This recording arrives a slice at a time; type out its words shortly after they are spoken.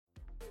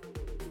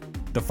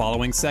The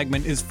following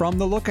segment is from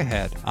The Look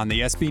Ahead on the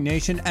SB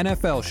Nation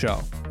NFL Show,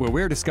 where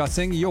we're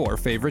discussing your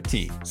favorite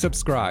team.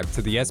 Subscribe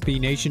to the SB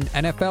Nation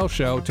NFL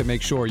Show to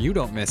make sure you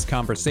don't miss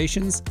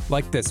conversations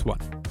like this one.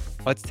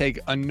 Let's take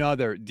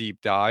another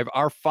deep dive.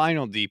 Our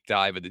final deep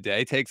dive of the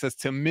day takes us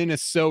to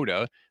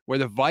Minnesota, where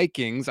the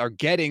Vikings are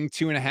getting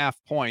 2.5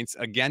 points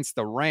against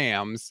the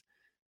Rams.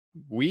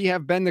 We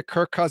have been the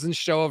Kirk Cousins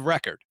show of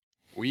record.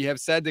 We have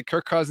said that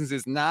Kirk Cousins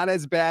is not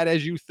as bad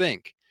as you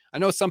think. I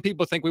know some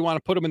people think we want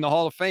to put him in the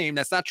Hall of Fame.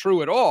 That's not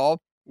true at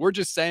all. We're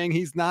just saying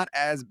he's not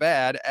as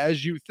bad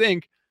as you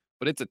think,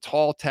 but it's a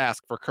tall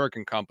task for Kirk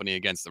and company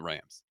against the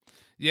Rams.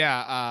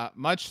 Yeah,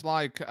 much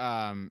like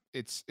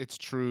it's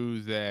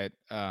true that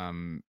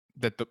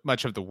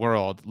much of the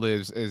world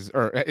is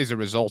a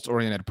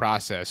results-oriented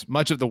process.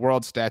 Much of the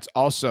world stats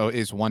also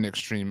is one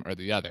extreme or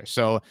the other.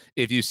 So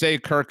if you say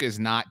Kirk is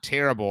not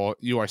terrible,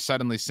 you are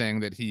suddenly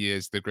saying that he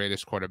is the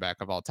greatest quarterback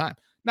of all time.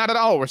 Not at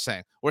all.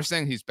 We're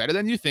saying he's better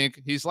than you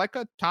think. He's like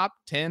a top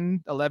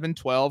 10, 11,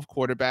 12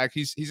 quarterback.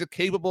 He's a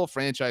capable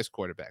franchise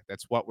quarterback.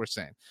 That's what we're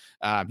saying.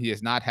 He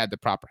has not had the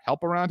proper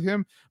help around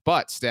him.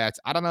 But stats,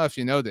 I don't know if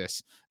you know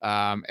this.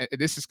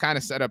 This is kind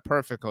of set up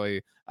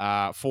perfectly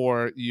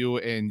for you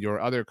and your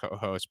other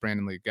co-host,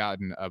 Brandon Lee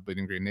Gowton of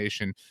Bleeding Green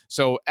Nation.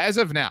 So as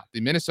of now,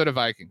 the Minnesota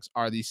Vikings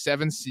are the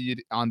 7th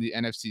seed on the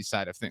NFC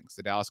side of things.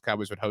 The Dallas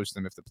Cowboys would host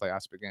them if the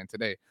playoffs began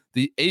today.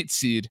 The 8th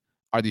seed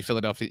are the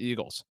Philadelphia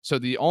Eagles. So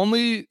the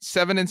only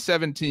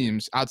 7-7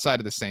 teams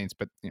outside of the Saints,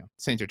 but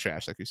Saints are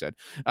trash, like you said.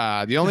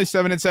 The only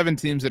 7-7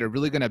 teams that are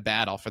really going to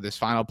battle for this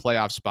final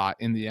playoff spot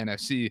in the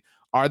NFC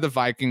are the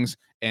Vikings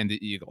and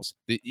the Eagles.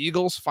 The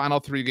Eagles' final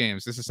 3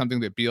 games. This is something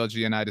that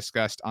BLG and I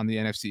discussed on the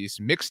NFC's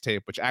mixtape,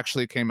 which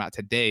actually came out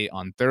today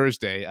on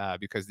Thursday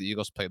because the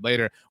Eagles played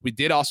later. We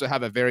did also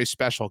have a very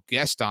special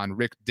guest on,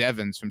 Rick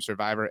Devens from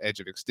Survivor Edge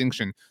of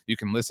Extinction. You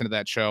can listen to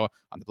that show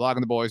on the Blog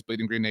and the Boys,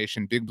 Bleeding Green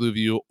Nation, Big Blue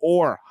View,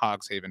 or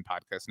Hogs Haven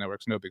Podcast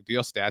Network's No Big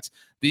Deal Stats.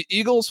 The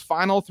Eagles'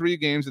 final 3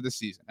 games of the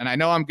season, and I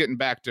know I'm getting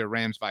back to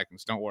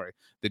Rams-Vikings, don't worry.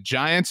 The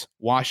Giants,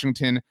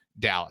 Washington,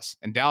 Dallas.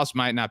 And Dallas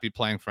might not be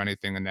playing for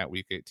anything in that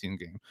Week 18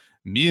 game.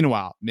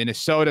 Meanwhile,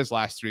 Minnesota's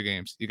last 3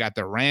 games. You got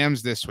the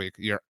Rams this week.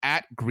 You're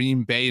at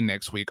Green Bay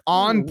next week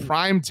on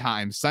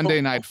primetime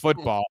Sunday Night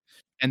Football,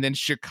 and then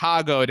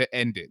Chicago to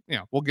end it.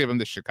 We'll give them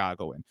the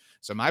Chicago win.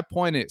 So my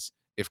point is,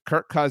 if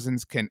Kirk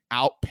Cousins can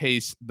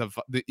outpace the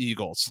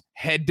Eagles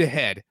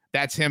head-to-head,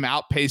 that's him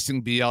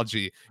outpacing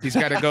BLG. He's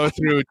got to go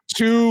through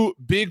 2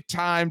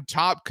 big-time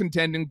top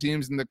contending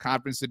teams in the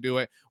conference to do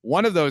it.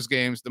 One of those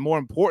games, the more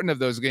important of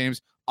those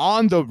games,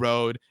 on the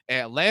road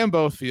at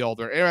Lambeau Field,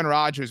 where Aaron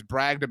Rodgers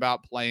bragged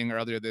about playing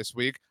earlier this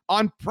week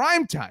on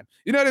primetime.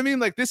 You know what I mean?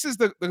 Like, this is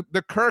the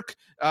Kirk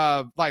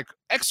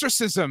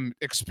exorcism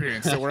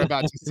experience that we're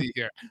about to see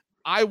here.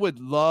 I would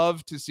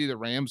love to see the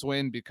Rams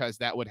win because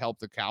that would help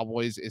the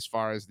Cowboys as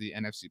far as the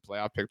NFC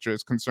playoff picture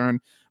is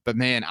concerned. But,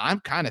 man, I'm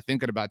kind of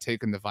thinking about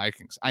taking the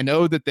Vikings. I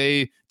know that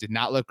they did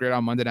not look great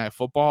on Monday Night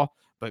Football,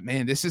 but,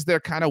 man, this is their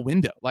kind of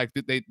window. Like,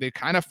 they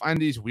kind of find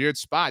these weird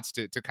spots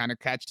to kind of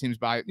catch teams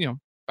by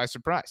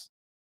surprise.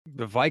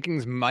 The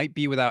Vikings might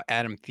be without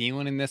Adam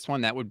Thielen in this one.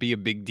 That would be a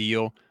big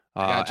deal.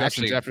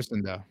 Justin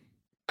Jefferson, though.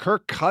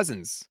 Kirk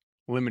Cousins,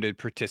 limited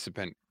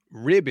participant.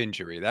 Rib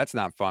injury. That's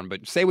not fun,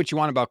 but say what you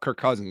want about Kirk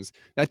Cousins.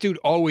 That dude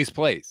always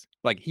plays.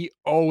 Like, he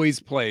always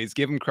plays.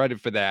 Give him credit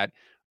for that.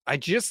 I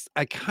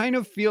kind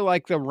of feel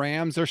like the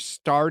Rams are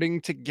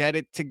starting to get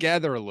it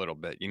together a little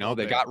bit.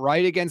 They got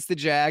right against the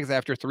Jags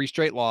after 3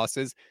 straight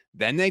losses.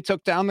 Then they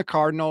took down the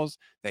Cardinals.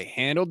 They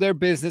handled their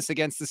business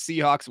against the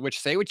Seahawks, which,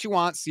 say what you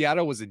want,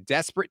 Seattle was a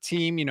desperate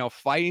team,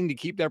 fighting to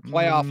keep their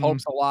playoff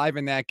hopes alive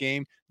in that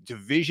game.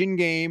 Division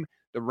game.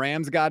 The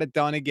Rams got it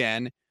done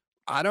again.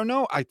 I don't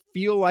know. I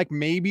feel like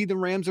maybe the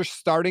Rams are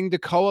starting to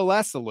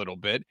coalesce a little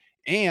bit,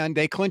 and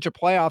they clinch a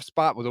playoff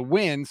spot with a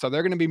win, so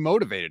they're going to be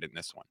motivated in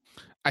this one.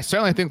 I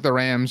certainly think the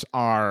Rams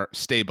are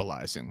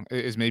stabilizing,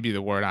 is maybe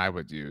the word I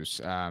would use.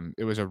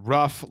 It was a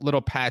rough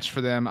little patch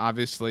for them,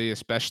 obviously,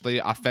 especially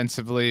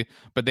offensively,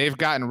 but they've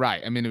gotten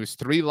right. I mean, it was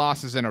 3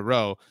 losses in a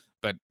row,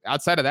 but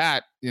outside of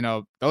that,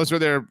 those were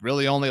their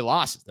really only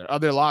losses. Their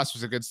other loss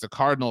was against the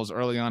Cardinals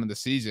early on in the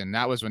season.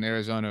 That was when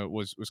Arizona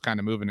was kind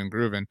of moving and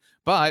grooving.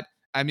 But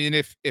I mean,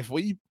 if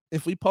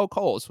we poke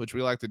holes, which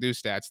we like to do,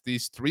 stats,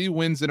 these 3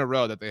 wins in a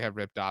row that they have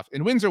ripped off,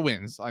 and wins are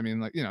wins. I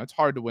mean, it's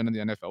hard to win in the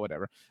NFL,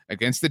 whatever,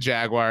 against the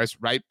Jaguars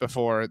right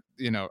before,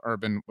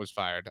 Urban was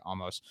fired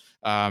almost.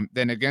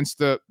 Then against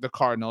the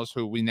Cardinals,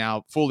 who we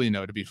now fully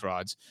know to be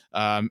frauds.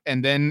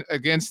 And then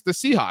against the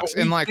Seahawks.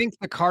 And I think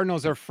the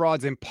Cardinals are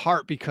frauds in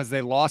part because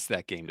they lost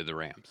that game to the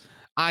Rams.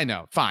 I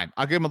know. Fine.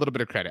 I'll give them a little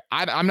bit of credit.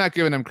 I'm not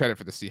giving them credit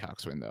for the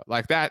Seahawks win, though.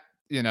 Like that,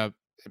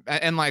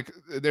 and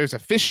there's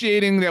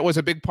officiating that was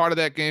a big part of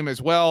that game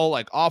as well,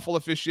 like awful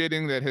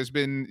officiating that has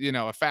been,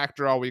 a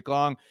factor all week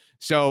long.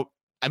 So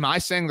am I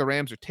saying the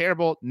Rams are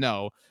terrible?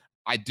 No.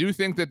 I do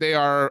think that they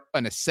are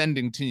an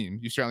ascending team.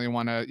 You certainly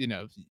want to,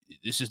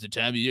 this is the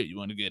time of year you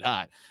want to get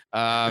hot.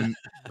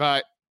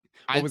 But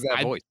what was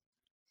that voice?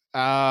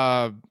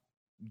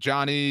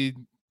 Johnny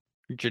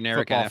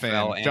Generic football NFL fan,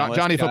 analyst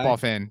Johnny guy? football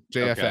fan,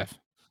 Okay.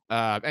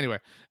 JFF. Anyway,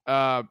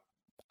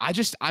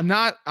 I'm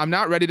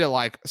not ready to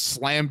like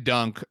slam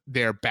dunk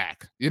their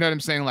back. You know what I'm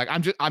saying? Like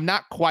I'm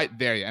not quite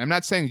there yet. I'm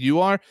not saying you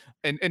are,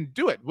 and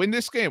do it. Win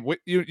this game.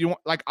 You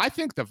like I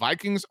think the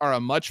Vikings are a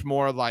much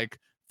more like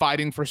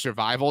fighting for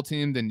survival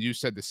team than you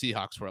said the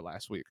Seahawks were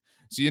last week.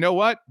 So you know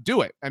what?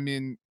 Do it. I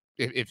mean,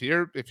 if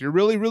you're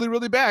really really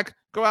really back,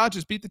 go out,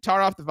 just beat the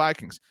tar off the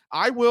Vikings.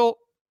 I will.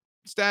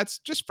 Stats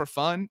just for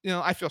fun. You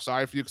know, I feel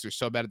sorry for you because you're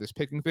so bad at this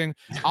picking thing.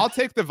 I'll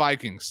take the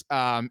Vikings,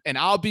 and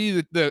I'll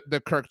be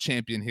the Kirk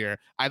champion here.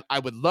 I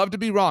would love to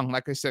be wrong,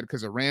 like I said,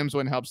 because a Rams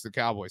win helps the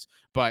Cowboys.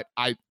 But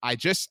I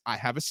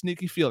have a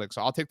sneaky feeling,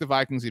 so I'll take the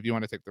Vikings if you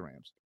want to take the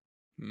Rams.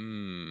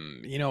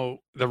 You know,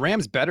 the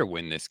Rams better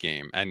win this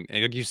game. And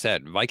like you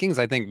said, Vikings,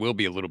 I think, will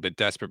be a little bit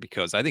desperate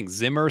because I think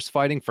Zimmer's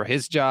fighting for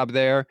his job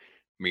there.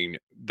 I mean,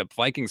 the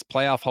Vikings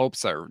playoff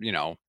hopes are,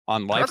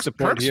 on life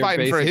support Kirk's here,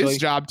 fighting for basically.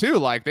 his job too.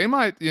 Like they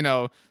might,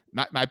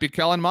 might be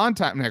Kellen Mond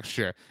time next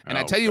year. And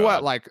I Oh, tell you God.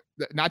 what, like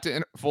not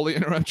to fully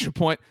interrupt your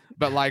point,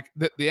 but like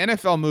the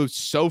NFL moves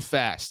so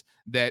fast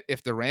that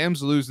if the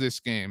Rams lose this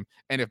game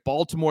and if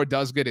Baltimore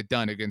does get it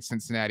done against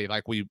Cincinnati,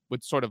 like we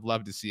would sort of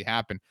love to see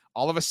happen,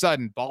 all of a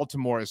sudden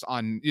Baltimore is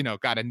on,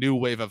 got a new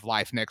wave of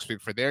life next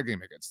week for their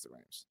game against the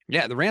Rams.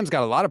 Yeah, the Rams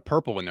got a lot of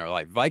purple in their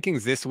life.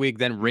 Vikings this week,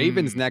 then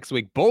Ravens next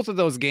week. Both of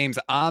those games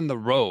on the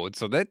road.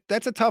 So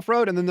that's a tough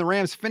road. And then the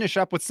Rams finish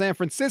up with San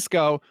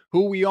Francisco,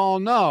 who we all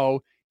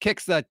know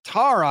kicks the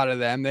tar out of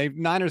them.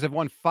 Niners have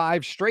won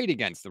 5 straight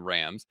against the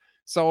Rams.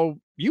 So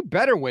you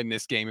better win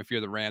this game if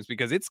you're the Rams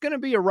because it's going to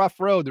be a rough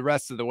road the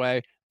rest of the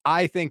way.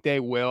 I think they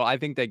will. I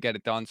think they get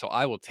it done. So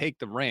I will take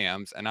the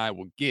Rams and I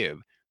will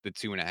give the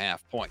 2.5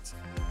 points.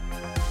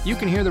 You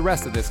can hear the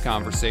rest of this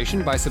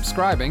conversation by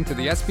subscribing to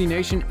the SB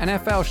Nation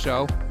NFL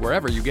show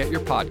wherever you get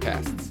your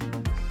podcasts.